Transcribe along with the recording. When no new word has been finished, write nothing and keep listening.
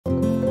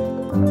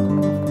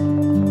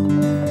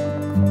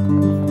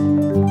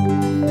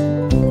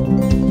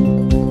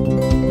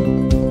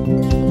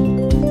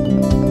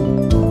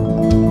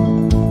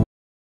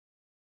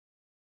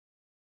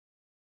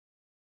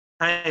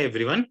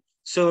everyone.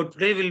 So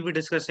today we'll be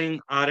discussing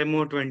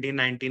RMO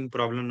 2019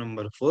 problem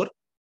number 4.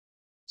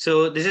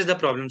 So this is the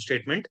problem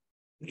statement.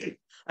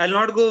 I'll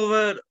not go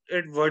over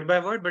it word by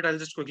word, but I'll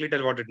just quickly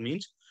tell what it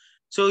means.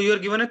 So you're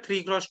given a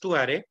 3 cross 2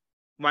 array,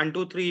 1,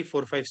 2, 3,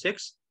 4, 5,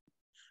 6,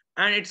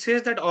 and it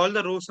says that all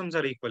the row sums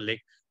are equal.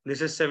 Like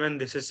this is 7,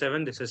 this is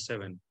 7, this is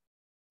 7.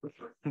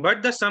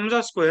 But the sums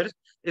of squares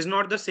is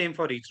not the same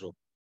for each row.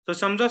 So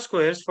sums of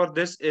squares for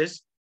this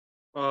is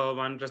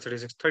 1 plus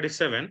 36,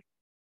 37.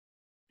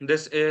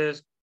 This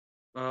is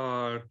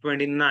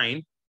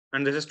 29,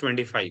 and this is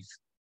 25.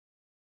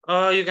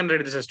 You can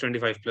write this as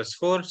 25 plus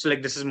 4. So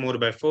like this is more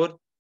by 4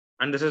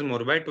 and this is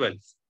more by 12.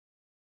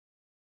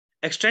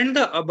 Extend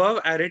the above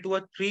array to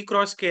a 3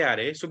 cross k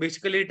array. So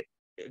basically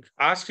it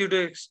asks you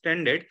to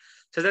extend it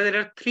so that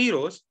there are 3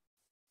 rows,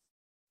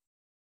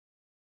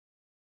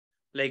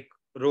 like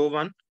row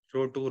 1,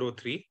 row 2, row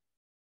 3.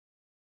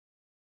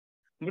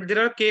 But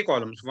there are k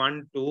columns,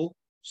 1, 2,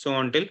 so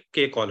on till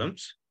k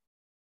columns,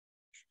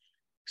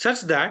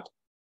 such that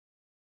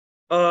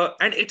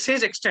and it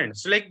says extend.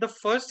 So like the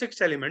first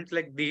 6 elements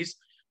like these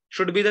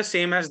should be the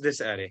same as this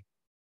array.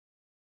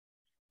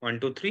 1,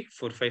 2, 3,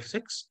 4, 5,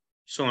 6,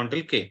 so on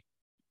till k.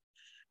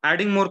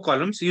 Adding more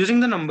columns using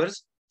the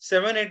numbers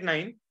 7, 8,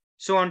 9,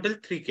 so on till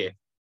 3k.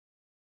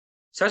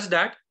 Such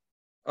that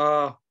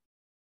the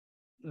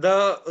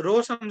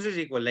row sums is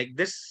equal. Like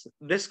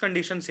this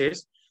condition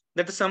says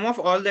that the sum of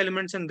all the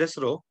elements in this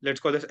row, let's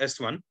call this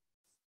S1,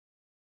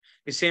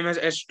 is same as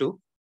S2,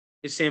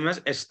 is same as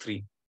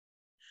S3.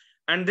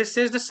 And this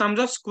says the sums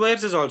of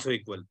squares is also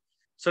equal.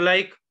 So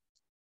like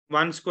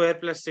 1 square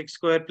plus 6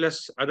 square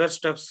plus other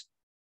stuffs,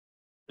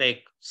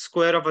 like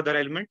square of other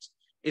elements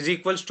is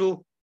equals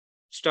to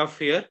stuff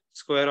here,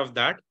 square of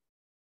that,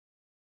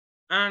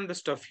 and the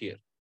stuff here.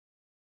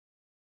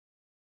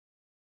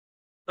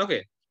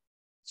 Okay.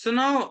 So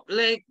now,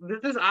 like, this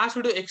is asked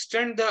you to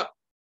extend the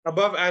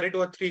above array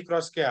to a 3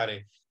 cross k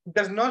array. It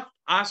does not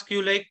ask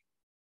you, like,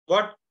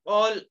 what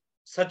all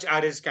such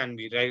arrays can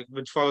be, right,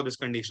 which follow these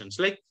conditions.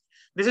 Like,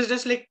 this is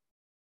just like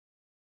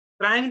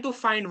trying to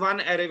find one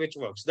array which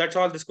works. That's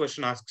all this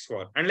question asks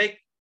for. And like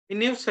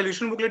in your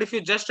solution booklet, if you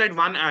just write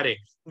one array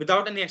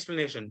without any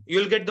explanation,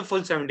 you'll get the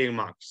full 17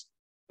 marks.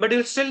 But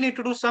you'll still need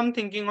to do some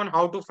thinking on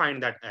how to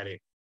find that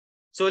array.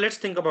 So let's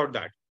think about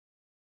that.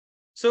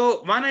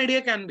 So one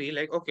idea can be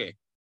like, okay,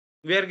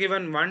 we are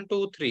given 1,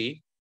 2,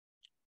 3,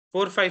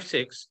 4, 5,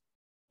 6.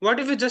 What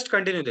if we just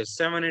continue this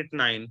 7, 8,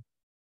 9,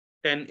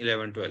 10,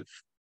 11, 12?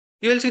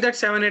 You'll see that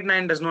 7, 8,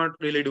 9 does not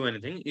really do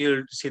anything.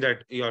 You'll see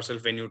that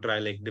yourself when you try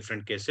like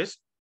different cases.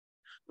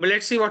 But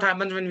let's see what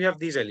happens when we have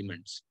these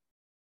elements.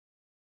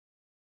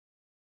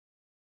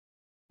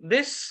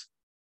 This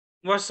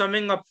was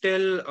summing up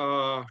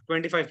till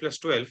 25 plus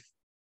 12.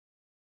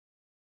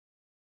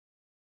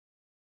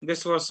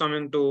 This was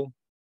summing to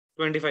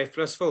 25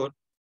 plus 4.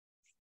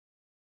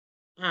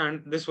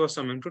 And this was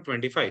summing to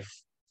 25.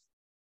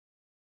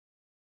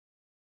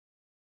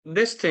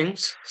 This thing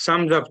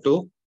sums up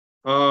to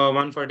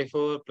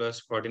 144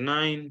 plus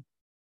 49,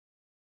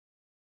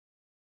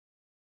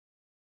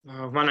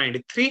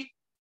 193.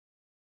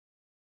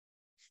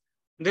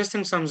 This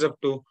thing sums up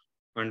to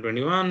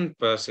 121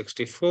 plus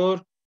 64,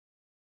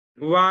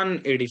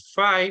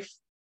 185.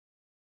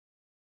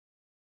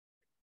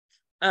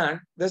 And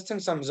this thing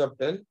sums up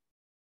till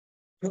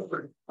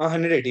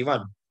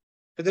 181.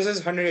 So this is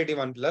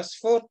 181 plus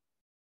 4.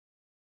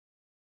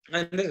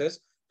 And this is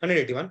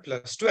 181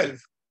 plus 12.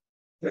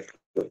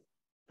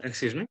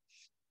 Excuse me.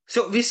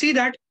 So we see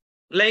that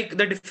like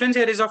the difference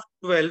here is of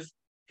 12.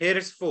 Here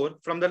is 4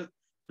 from the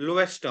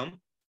lowest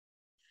term.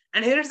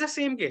 And here is the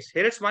same case.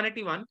 Here it's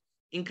 181,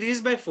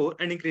 increases by 4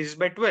 and increases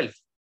by 12.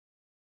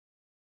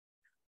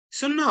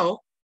 So now,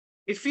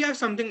 if we have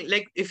something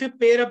like, if you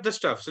pair up the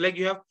stuff, so like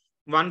you have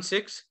 1,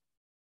 6,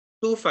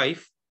 2,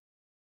 5,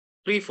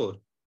 3, 4.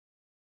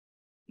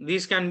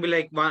 These can be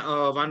like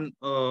one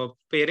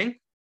pairing.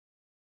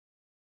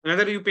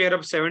 Another you pair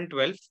up 7,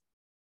 12,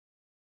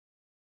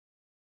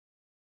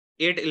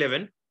 8,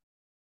 11,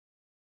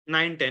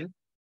 9, 10.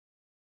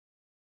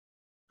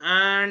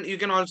 And you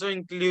can also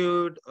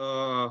include,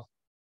 so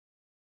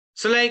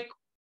like,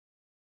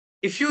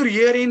 if you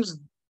rearrange,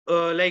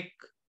 like,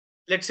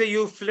 let's say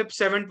you flip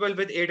 7, 12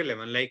 with 8,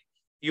 11, like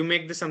you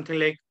make this something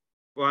like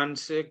 1,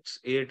 6,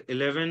 8,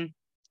 11,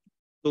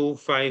 2,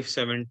 5,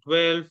 7,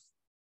 12,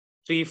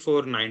 3,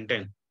 4, 9,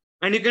 10.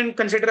 And you can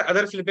consider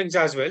other flippings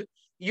as well.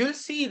 You'll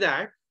see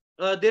that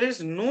there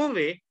is no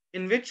way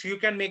in which you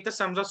can make the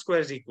sums of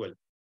squares equal.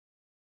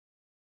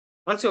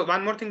 Also,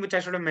 one more thing which I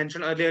should have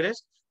mentioned earlier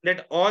is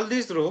that all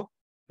these rows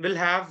will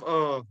have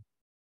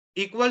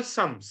equal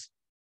sums,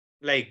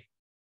 like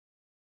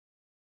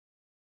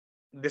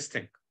this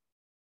thing.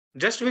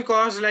 Just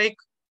because like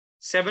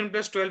 7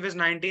 plus 12 is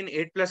 19,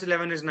 8 plus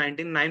 11 is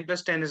 19, 9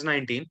 plus 10 is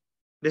 19.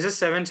 This is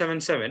 7,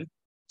 7, 7.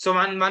 So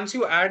once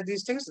you add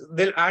these things,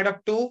 they'll add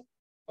up to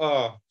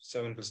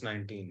 7 plus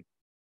 19,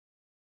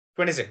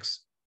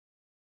 26.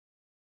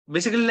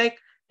 Basically, like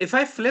if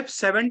I flip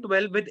 7,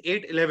 12 with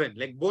 8, 11,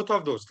 like both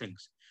of those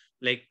things,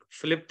 like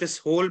flip this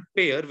whole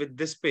pair with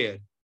this pair,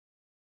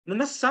 When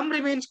the sum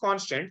remains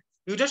constant,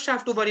 you just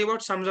have to worry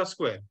about sums of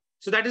square.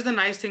 So that is the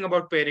nice thing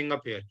about pairing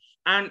up here.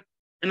 And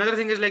another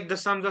thing is like the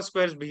sums of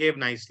squares behave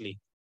nicely.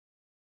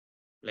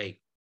 Like,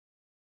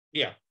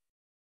 yeah.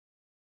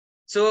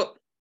 So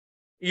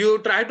you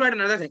try to add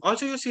another thing.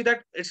 Also, you see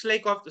that it's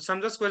like of the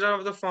sums of squares are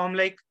of the form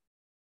like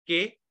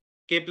k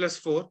plus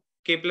 4,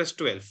 k plus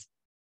 12,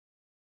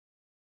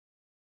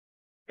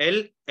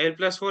 l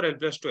plus 4, l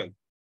plus 12.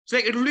 So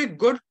like it will be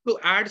good to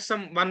add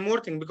one more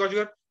thing because you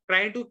are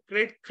trying to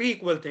create three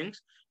equal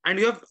things and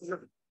you have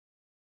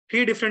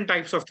three different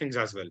types of things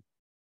as well.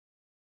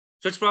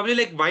 So it's probably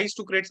like wise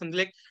to create something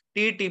like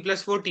t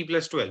plus 4, t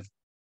plus 12.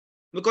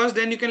 Because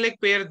then you can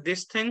like pair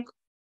this thing,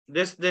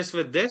 this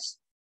with this,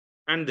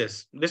 and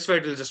this. This way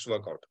it will just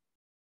work out.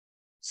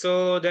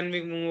 So then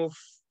we move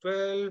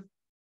 12,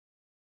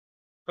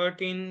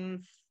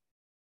 13,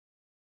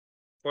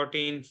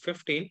 14,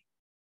 15,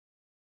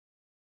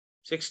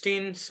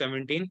 16,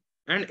 17,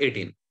 and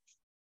 18.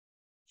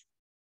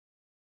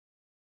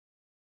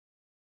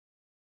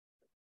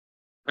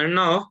 And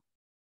now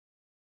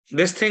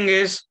this thing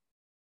is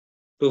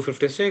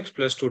 256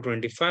 plus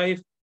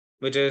 225,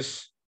 which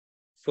is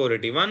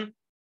 481.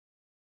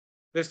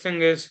 This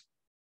thing is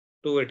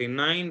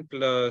 289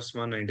 plus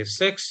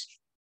 196,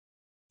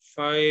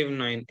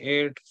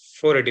 598,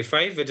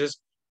 485, which is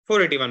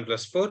 481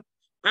 plus 4.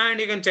 And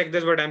you can check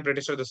this, but I'm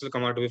pretty sure this will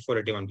come out to be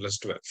 481 plus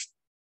 12.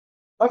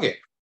 Okay.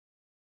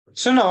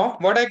 So now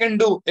what I can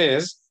do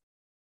is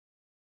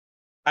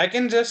I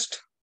can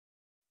just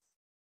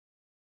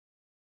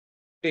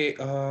take,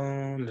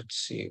 let's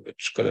see,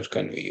 which color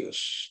can we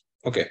use?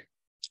 Okay.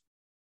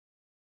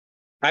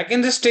 I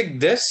can just take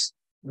this,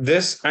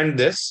 and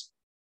this.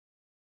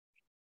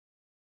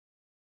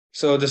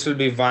 So this will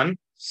be 1,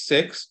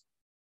 6,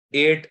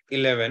 8,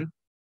 11,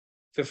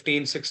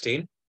 15,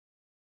 16.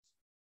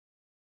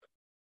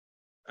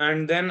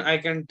 And then I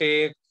can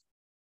take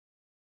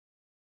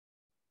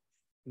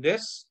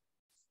this,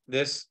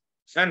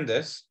 and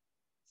this.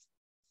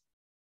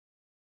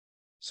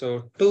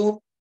 So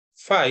 2,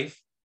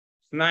 5,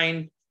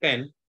 9,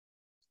 10,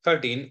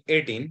 13,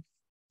 18,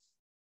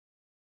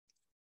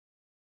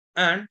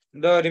 and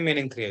the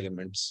remaining three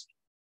elements.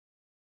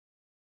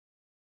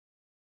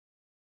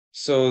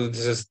 So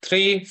this is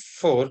 3,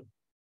 4,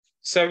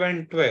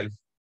 7, 12,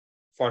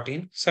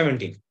 14,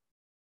 17.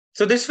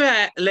 So this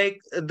way, like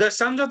the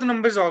sums of the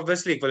numbers are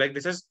obviously equal. Like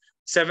this is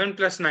 7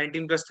 plus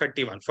 19 plus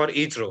 31 for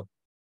each row.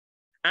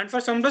 And for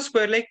sum of the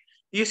square, like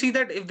you see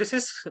that if this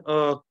is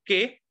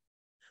k,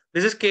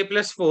 this is k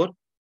plus 4,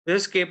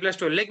 this is k plus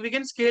 12. Like we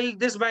can scale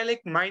this by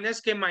like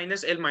minus k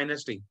minus l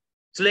minus t.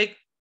 So like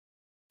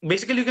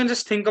basically you can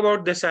just think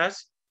about this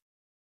as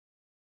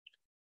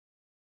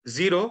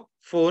 0,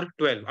 4,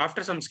 12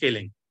 after some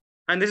scaling.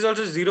 And this is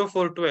also 0,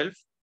 4, 12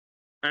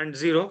 and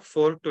 0,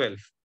 4, 12.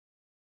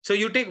 So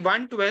you take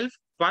 1, 12,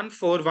 1,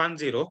 4, 1,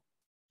 0.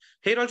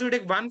 Here also you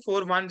take 1,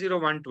 4, 1, 0,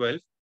 1, 12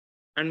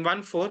 and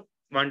 1, 4,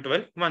 1,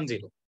 12, 1,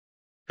 0.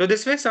 So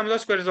this way sum of the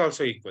square is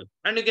also equal.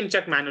 And you can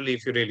check manually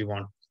if you really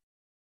want.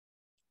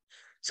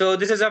 So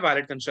this is a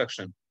valid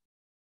construction.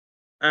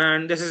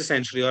 And this is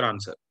essentially your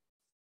answer.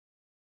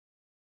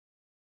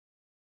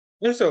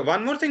 So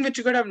one more thing which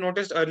you could have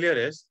noticed earlier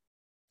is,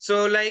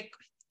 so like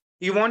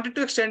you wanted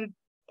to extend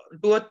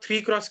to a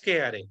 3 cross k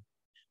array,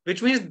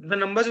 which means the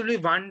numbers will be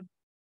 1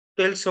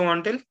 till so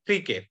on till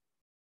 3k,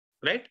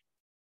 right?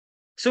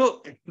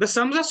 So the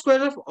sums of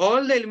squares of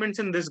all the elements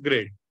in this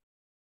grid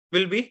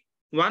will be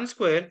 1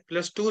 square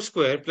plus 2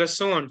 square plus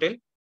so on till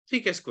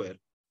 3k square.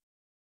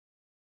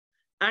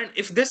 And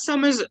if this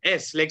sum is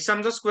s, like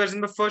sums of squares in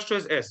the first row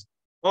is s,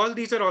 all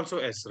these are also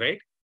s, right?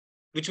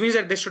 Which means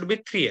that this should be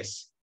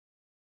 3s.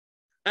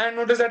 And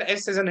notice that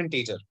s is an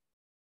integer.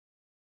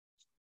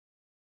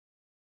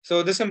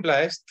 So this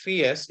implies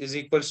 3s is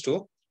equals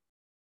to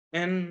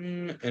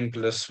n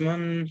plus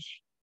 1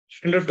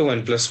 into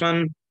 2n plus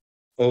 1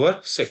 over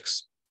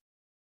 6.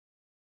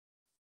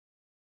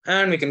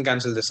 And we can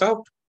cancel this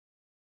out.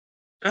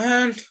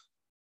 And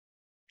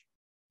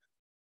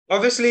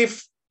obviously,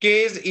 if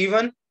k is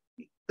even,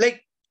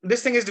 like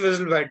this thing is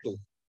divisible by 2.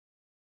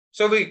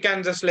 So we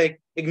can just like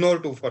ignore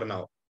 2 for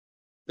now.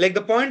 Like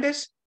the point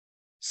is,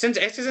 since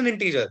s is an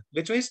integer,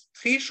 which means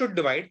 3 should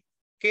divide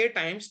k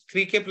times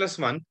 3k plus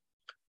 1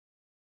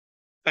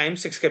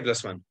 times 6k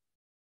plus 1.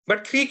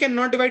 But 3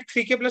 cannot divide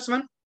 3k plus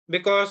 1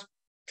 because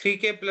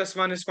 3k plus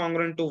 1 is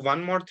congruent to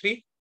 1 mod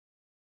 3.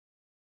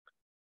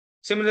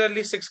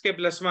 Similarly, 6k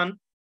plus 1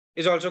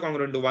 is also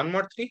congruent to 1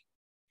 mod 3,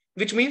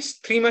 which means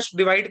 3 must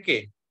divide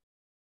k.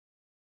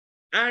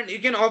 And you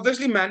can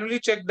obviously manually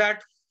check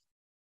that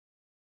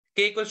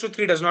k equals to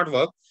 3 does not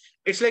work.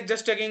 It's like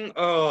just checking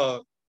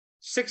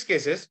 6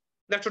 cases.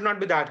 That should not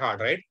be that hard,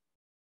 right?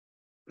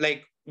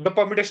 Like the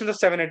permutations of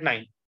 7, 8,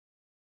 9.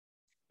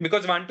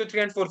 Because 1, 2,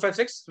 3, and 4, 5,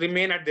 6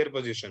 remain at their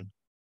position.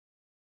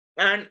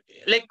 And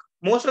like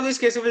most of these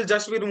cases will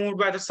just be removed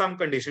by the sum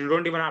condition. You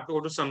don't even have to go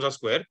to sums of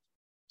square.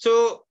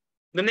 So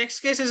the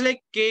next case is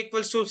like k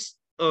equals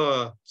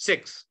to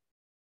 6.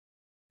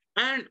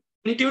 And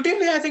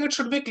intuitively, I think it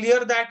should be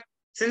clear that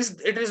Since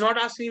it is not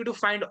asking you to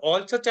find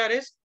all such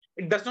arrays,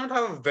 it does not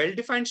have a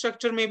well-defined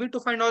structure maybe to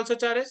find all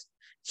such arrays.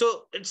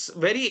 So it's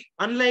very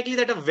unlikely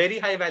that a very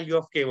high value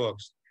of k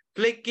works.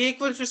 Like k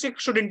equals to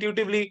 6 should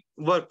intuitively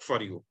work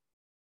for you.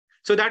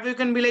 So that we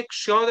can be like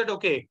sure that,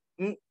 okay,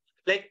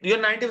 like you're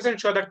 90%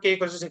 sure that k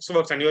equals to 6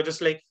 works, and you're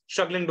just like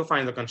struggling to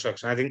find the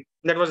construction. I think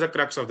that was the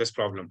crux of this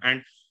problem.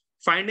 And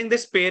finding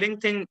this pairing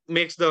thing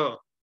makes the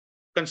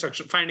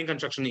finding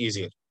construction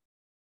easier.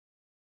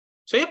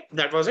 So yep,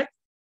 that was it.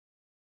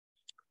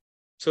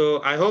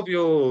 So I hope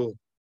you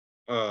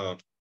uh,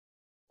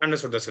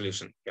 understood the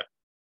solution. Yeah.